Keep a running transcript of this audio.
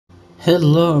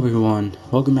Hello everyone,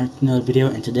 welcome back to another video,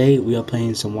 and today we are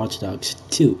playing some Watch Dogs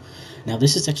 2. Now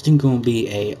this is actually going to be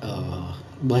a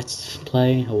let's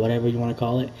play, or whatever you want to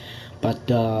call it, but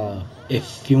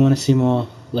if you want to see more,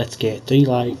 let's get 3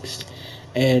 likes,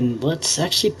 and let's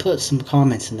actually put some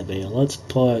comments in the video. Let's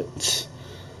put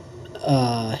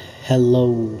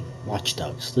hello Watch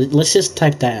Dogs. Let's just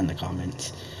type that in the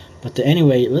comments. But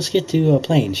anyway, let's get to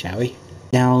playing, shall we?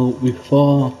 Now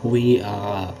before we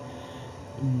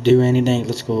do anything,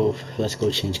 let's go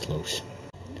change clothes.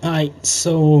 Alright,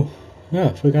 so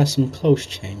yeah, we got some clothes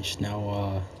changed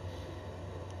now.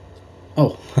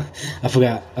 Oh, I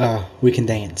forgot, we can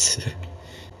dance.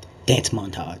 Dance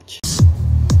montage.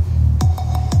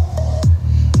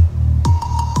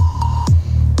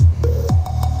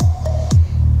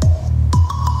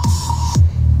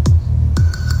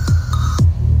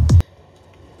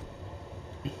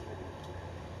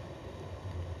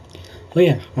 Oh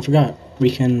yeah, I forgot,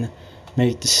 we can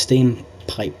make the steam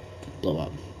pipe blow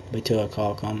up. Wait till our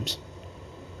car comes.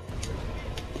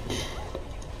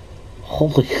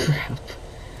 Holy crap.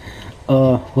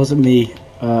 Wasn't me.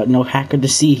 No hacker to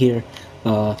see here.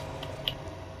 Wait a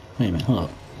minute, hold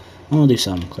up. I'm gonna do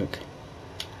something quick.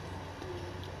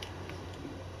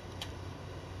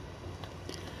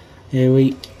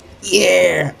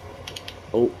 Yeah!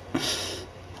 Oh.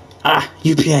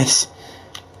 UPS.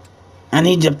 I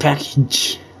need the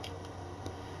package.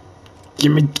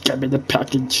 Give me the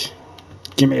package.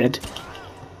 Give me it.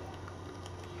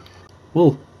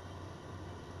 Whoa.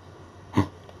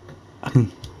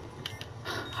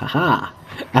 Haha.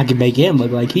 I can make him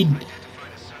look like he.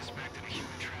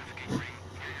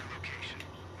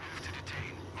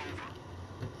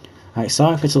 Alright,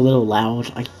 sorry if it's a little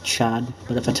loud, like Chad,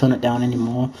 but if I turn it down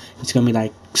anymore, it's gonna be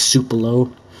like super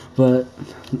low. But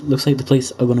looks like the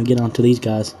police are gonna get onto these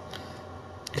guys.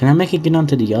 Can I make it get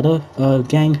onto the other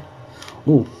gang?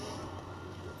 Oh,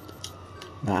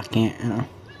 I can't.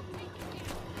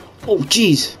 Oh,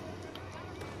 jeez.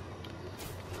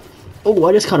 Oh,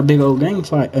 I just caught a big old gang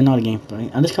fight. Not a game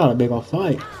fight. I just caught a big old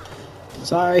fight.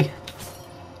 Sorry.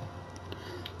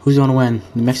 Who's gonna win?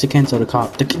 The Mexicans or the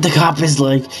cop? The cop is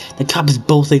like, the cop is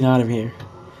bolting out of here.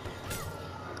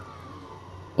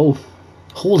 Oh,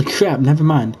 holy crap! Never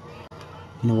mind.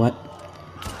 You know what?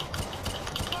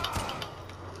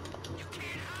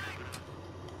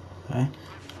 Okay.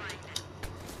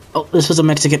 Oh, this was a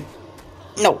Mexican.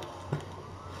 No.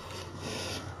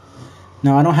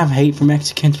 No, I don't have hate for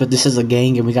Mexicans, but this is a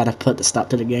gang, and we gotta put the stop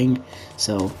to the gang.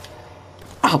 So,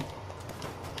 ow,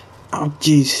 oh,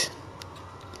 jeez.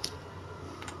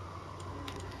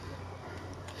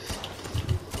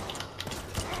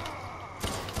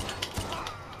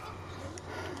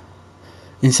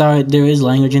 And sorry, there is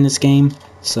language in this game,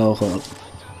 so hold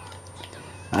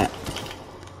up.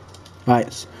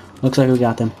 Alright, looks like we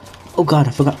got them. Oh god,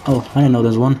 I forgot. Oh, I didn't know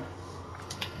there's one.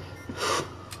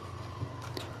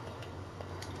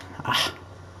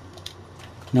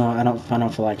 No, I don't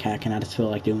feel like hacking. I just feel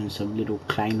like doing some little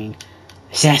climbing.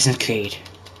 Assassin's Creed.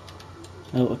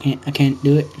 Oh, I can't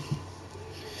do it.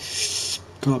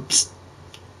 Cops.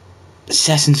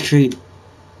 Assassin's Creed.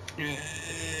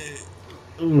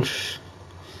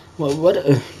 What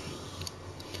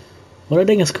I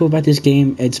think is cool about this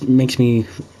game, it makes me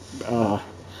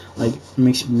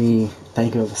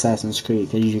think of Assassin's Creed,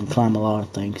 because you can climb a lot of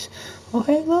things. Oh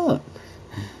hey, look.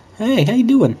 Hey, how you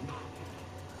doing?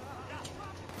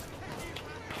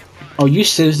 Oh, you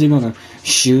seriously gonna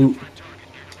shoot?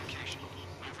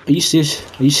 Are you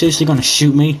seriously gonna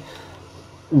shoot me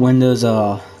when there's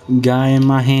a guy in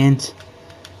my hands?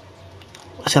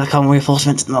 Should I call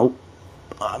reinforcements? No.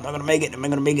 I'm not gonna make it. Am I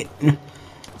gonna make it?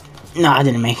 No, I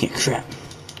didn't make it. Crap.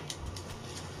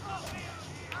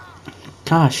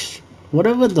 Gosh,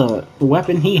 whatever the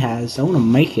weapon he has, I wanna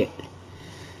make it.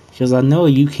 Because I know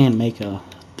you can't make a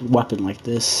weapon like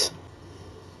this.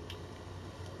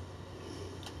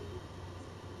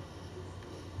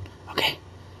 Okay.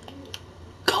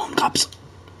 Go on, cops.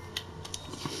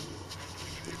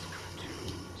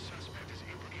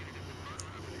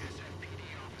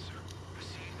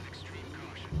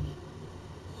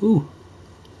 Ooh.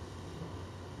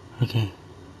 Okay.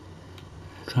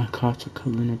 Cops are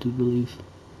coming, I do believe.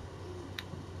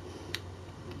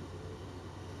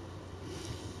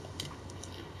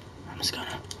 I'm just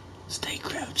gonna stay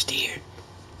crouched here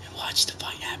and watch the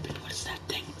fight happen. What is that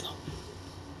thing?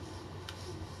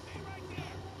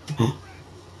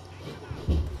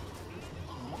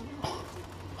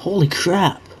 Holy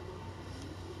crap!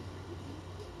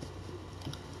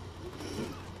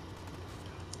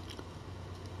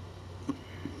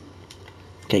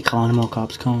 Okay, calling more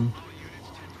cops, calling.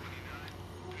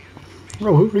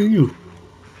 Oh, who are you?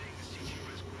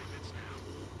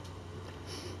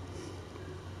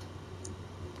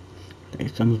 There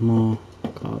comes more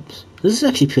cops. This is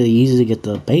actually pretty easy to get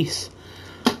the base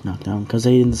knocked down because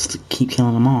they didn't just keep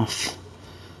killing them off.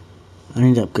 I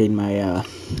need to upgrade my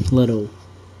little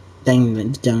thing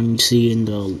that's down you see in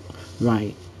the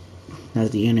right.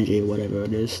 That's the energy or whatever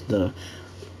it is. The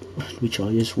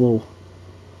recharges. Whoa.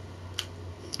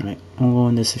 Alright, I'm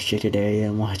going to this restricted area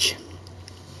and watch.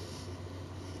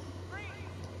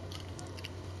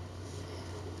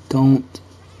 Don't.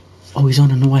 Oh, he's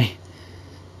on the way.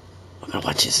 I gotta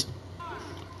watch this.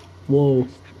 Whoa.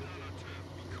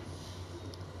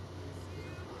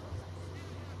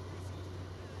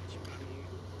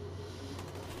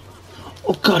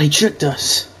 Oh god, he tricked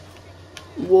us.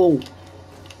 Whoa.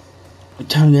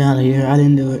 Time to get out of here. I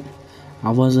didn't do it.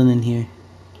 I wasn't in here.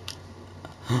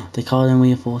 They called in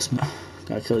reinforcement.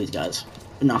 Gotta kill these guys.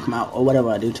 Knock them out or whatever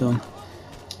I do to them.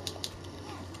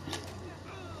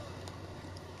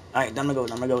 Alright, time to go,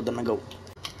 time to go, time to go.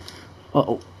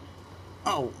 Uh-oh.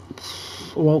 Oh.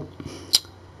 Well.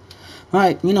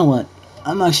 Alright, you know what?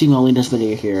 I'm actually gonna leave this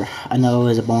video here. I know it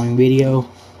was a boring video,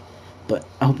 but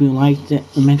I hope you liked it.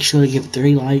 Make sure to give it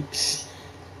 3 likes.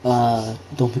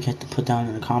 Don't forget to put down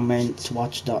in the comments,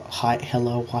 watch the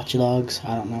hello watch dogs.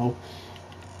 I don't know.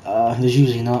 There's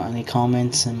usually not any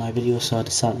comments in my videos, so I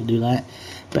decided to do that.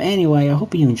 But anyway, I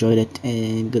hope you enjoyed it,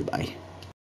 and goodbye.